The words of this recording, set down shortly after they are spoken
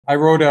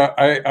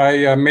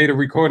I made a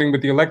recording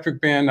with the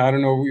Electric Band. I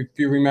don't know if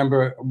you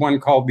remember one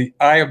called "The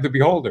Eye of the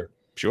Beholder."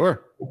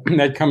 Sure.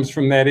 That comes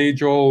from that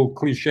age-old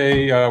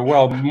cliche.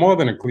 Well, more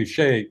than a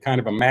cliche, kind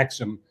of a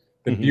maxim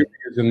that beauty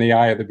is in the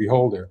eye of the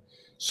beholder.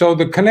 So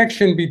the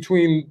connection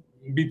between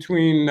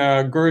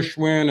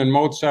Gershwin and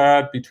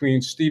Mozart,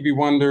 between Stevie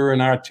Wonder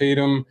and Art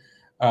Tatum,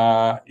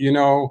 you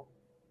know,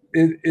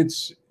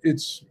 it's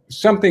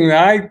something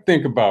that I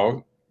think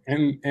about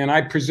and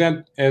I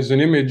present as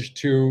an image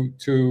to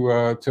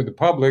the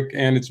public,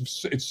 and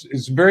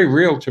it's very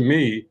real to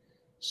me.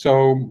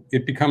 So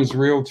it becomes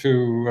real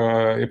to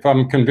if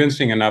I'm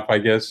convincing enough, I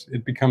guess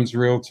it becomes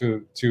real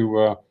to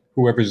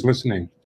whoever's listening.